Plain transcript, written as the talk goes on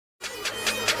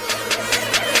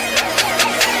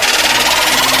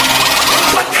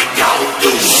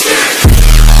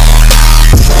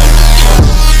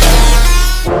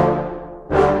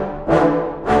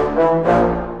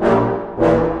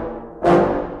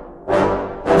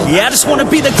Yeah, I just wanna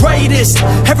be the greatest.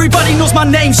 Everybody knows my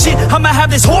name, shit. I'ma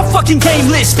have this whole fucking game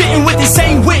list, spitting with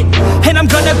insane wit, and I'm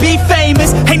gonna be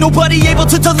famous. Ain't nobody able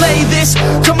to delay this.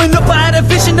 Coming up, I had a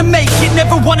vision to make it.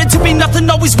 Never wanted to be nothing,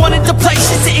 always wanted to play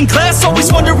shit. Sit in class, always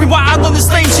wondering why I love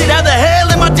this lame shit. How the hell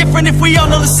am I different if we all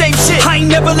know the same shit? I ain't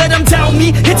never let them doubt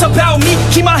me, it's about me.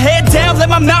 Keep my head down, let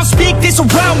my mouth speak. They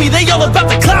surround me, they all about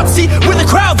the clout, see where the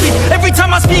crowd be. Every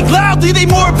time I speak loudly, they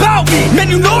more about me. Man,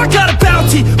 you know I got a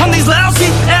bounty on these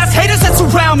lousy ass haters that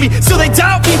surround me. So they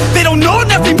doubt me, they don't know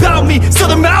nothing about me. So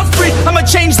their mouth's free, I'ma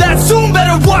change that soon.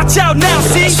 Better watch out now,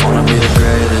 see? I just wanna be the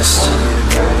greatest,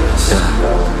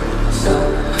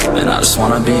 yeah. And I just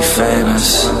wanna be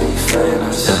famous,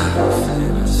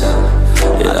 yeah.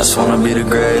 Yeah, I just wanna be the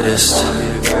greatest,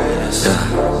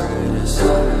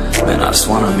 yeah. Man, I just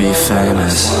wanna be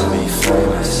famous,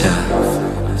 yeah.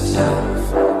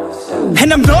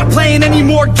 And I'm not playing any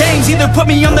more games. Either put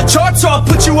me on the charts or I'll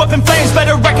put you up in flames.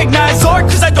 Better recognize art,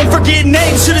 cause I don't forget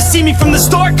names. Should've seen me from the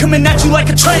start, coming at you like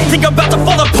a train. Think I'm about to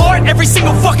fall apart every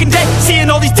single fucking day. Seeing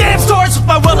all these damn stars with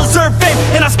my well-deserved fame.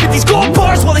 And I spit these gold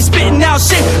bars while they spitting out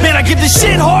shit. Man, I give this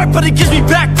shit hard, but it gives me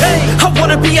back pain. I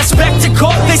wanna be a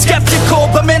spectacle, they skeptical,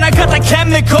 but man, I got that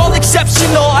chemical,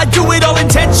 exceptional. I do it all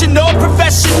intentional,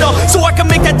 professional, so I can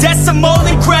make that decimal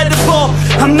incredible.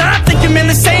 I'm not thinking, man,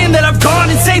 they're saying that I've gone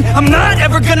insane. I'm not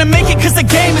ever gonna make it cause the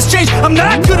game has changed. I'm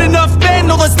not good enough, man,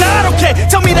 no that's not okay.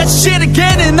 Tell me that shit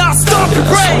again and I'll stop your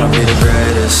brain. I just wanna be the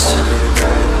greatest,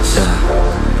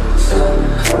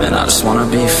 yeah. Man, I just wanna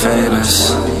be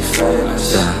famous,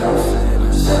 yeah.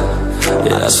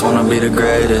 Yeah, I just wanna be the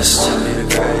greatest,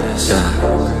 yeah.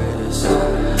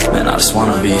 Man, I just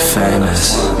wanna be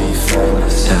famous,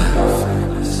 yeah.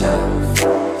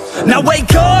 Now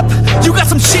wake up, you got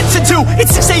some shit to do.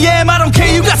 It's 6 AM, I don't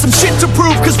care, you got some shit to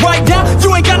prove. Cause right now,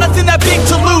 you ain't got nothing that big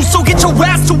to lose. So get your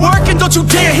ass to work and don't you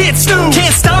dare hit snooze.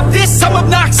 Can't stop this, I'm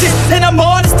obnoxious, and I'm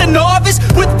honest and novice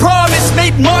with promise.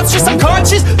 Made monstrous, I'm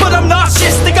conscious, but I'm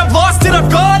nauseous. Think I've lost it, I've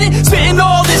got it. Spitting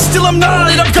all this, still I'm not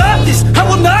it. I've got this, I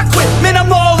will not quit. Man,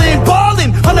 I'm all in,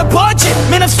 ballin', on a budget.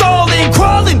 Man, I'm stalling,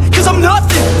 crawling, cause I'm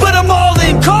nothing, but I'm all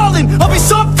in, calling, I'll be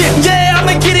something. Yeah,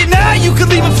 I'ma get it now, you can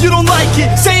leave if you don't like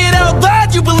it. Say it out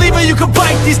loud, you believe it, you can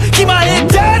bite this. Keep my head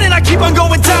down and I keep on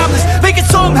going timeless. Make it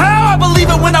somehow, I believe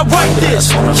it when I write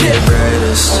this. I just wanna be the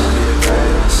greatest,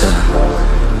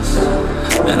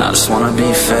 yeah. And I just wanna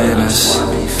be famous,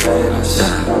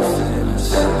 yeah.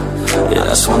 Yeah, I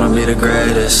just wanna be the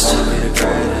greatest,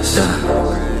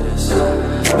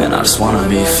 yeah. Man, I just wanna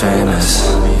be famous,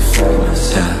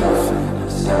 yeah.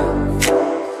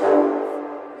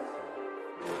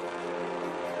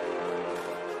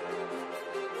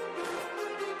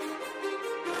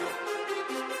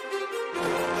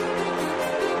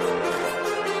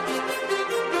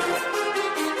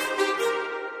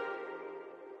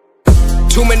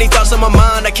 Too many thoughts on my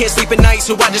mind, I can't sleep at night,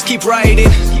 so I just keep writing.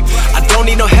 I don't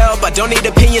need no help, I don't need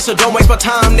opinions, so don't waste my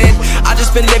time then. I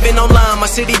just been living online, my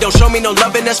city don't show me no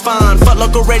loving, that's fine. Fuck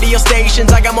local radio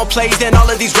stations, I got more plays than all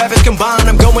of these rappers combined.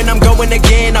 I'm going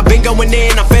again, I've been going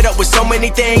in, I'm fed up with so many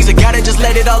things. I gotta just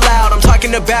let it all out, I'm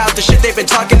talking about the shit they've been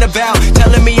talking about.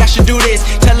 Telling me I should do this,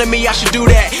 telling me I should do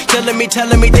that. Telling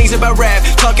me things about rap.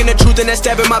 Talking the truth and that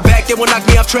stab in my back, that will knock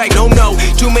me off track. No,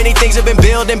 too many things have been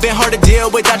building, been hard to deal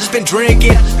with, I just been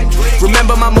drinking.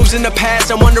 Remember my moves in the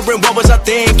past, I'm wondering what was I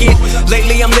thinking.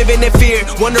 Lately I'm living in fear,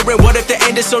 wondering what if the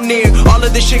end is so near. All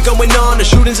of this shit going on, the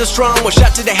shootings are strong. One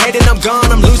shot to the head and I'm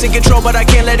gone. I'm losing control but I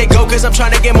can't let it go, cause I'm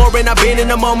trying to get more. And I've been in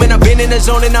the moment, I've been in the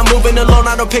zone, and I'm moving alone.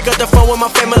 I don't pick up the phone when my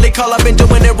family call, I've been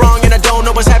doing it wrong and I don't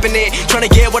know what's happening. Trying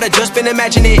to get what I just been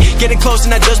imagining, getting close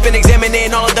and I just been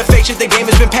examining all of the fake shit the game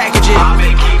has been packaging. I've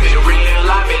been keeping it real,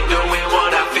 I've been doing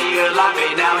what I feel. I've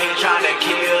been out here trying to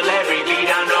kill every beat,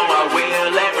 I know I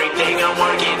will. Everything I'm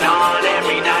working on,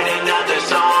 every night another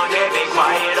song. They've been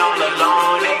quiet all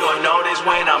along, they gon' notice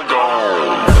when I'm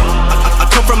gone. I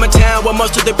come from a town where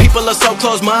most of the people are so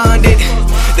close-minded.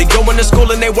 They go into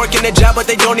school and they work in a job but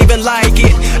they don't even like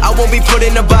it. I won't be put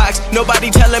in a box,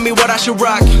 nobody telling me what I should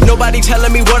rock. Nobody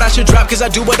telling me what I should drop, cause I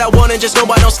do what I want and just know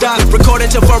I don't stop. Recording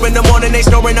till 4 in the morning, they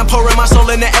snoring. I'm pouring my soul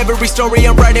into every story.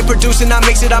 I'm writing, producing, I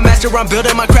mix it, I master. I'm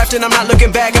building my craft and I'm not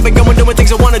looking back. I've been going doing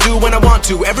things I wanna do when I want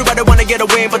to. Everybody wanna get a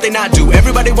win but they not do.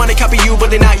 Everybody wanna copy you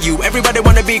but they not you. Everybody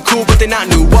wanna be cool but they not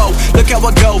new. Whoa, look how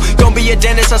I go, gon' be a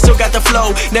dentist, I still got the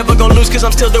flow. Never gon' lose cause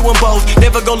I'm still doing both.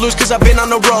 Never gon' lose cause I've been on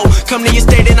the road. Come to your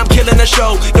state and I'm killing the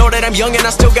show. Know that I'm young and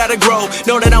I still gotta grow.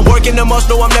 Know that I'm working the most,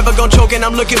 know I'm never gon' choke. And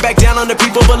I'm looking back down on the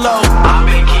people below. I've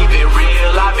been keeping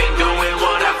real, I've been doing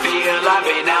what I feel. I've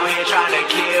been out here trying to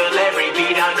kill every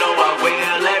beat, I know I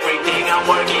will. Everything I'm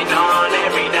working on,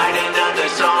 every night another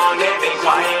song. They've been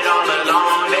quiet all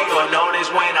along, they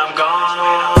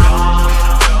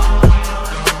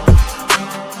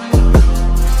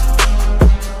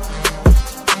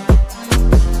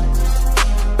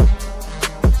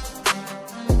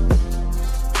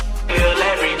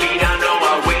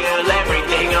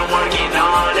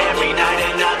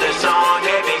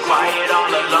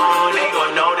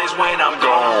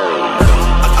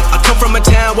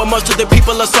other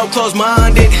people are so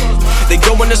close-minded. They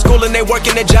going to school and they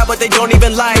working a job, but they don't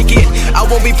even like it. I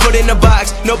won't be put in a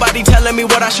box. Nobody telling me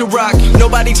what I should rock.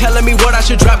 Nobody telling me what I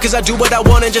should drop. Cause I do what I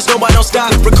want and just know I don't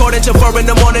stop. Recording till 4 in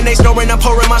the morning, they snoring. I'm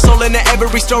pouring my soul into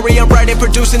every story. I'm writing,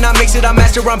 producing, I mix it, I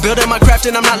master. I'm building my craft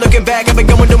and I'm not looking back. I've been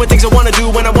going doing things I wanna do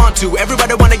when I want to.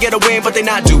 Everybody wanna get a win, but they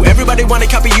not do. Everybody wanna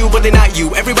copy you, but they not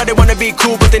you. Everybody wanna be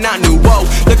cool, but they not new. Whoa,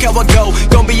 look how I go.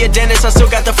 Gonna be a dentist, I still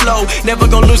got the flow. Never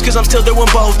gonna lose cause I'm still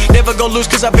doing both. Never gonna lose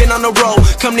cause I've been on the road.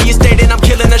 Come to your state and I'm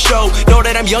killing the show. Know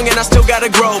that I'm young and I still gotta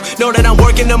grow. Know that I'm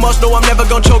working the most. Know I'm never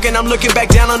gonna choke and I'm looking back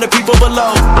down on the people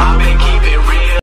below. I've been keeping real.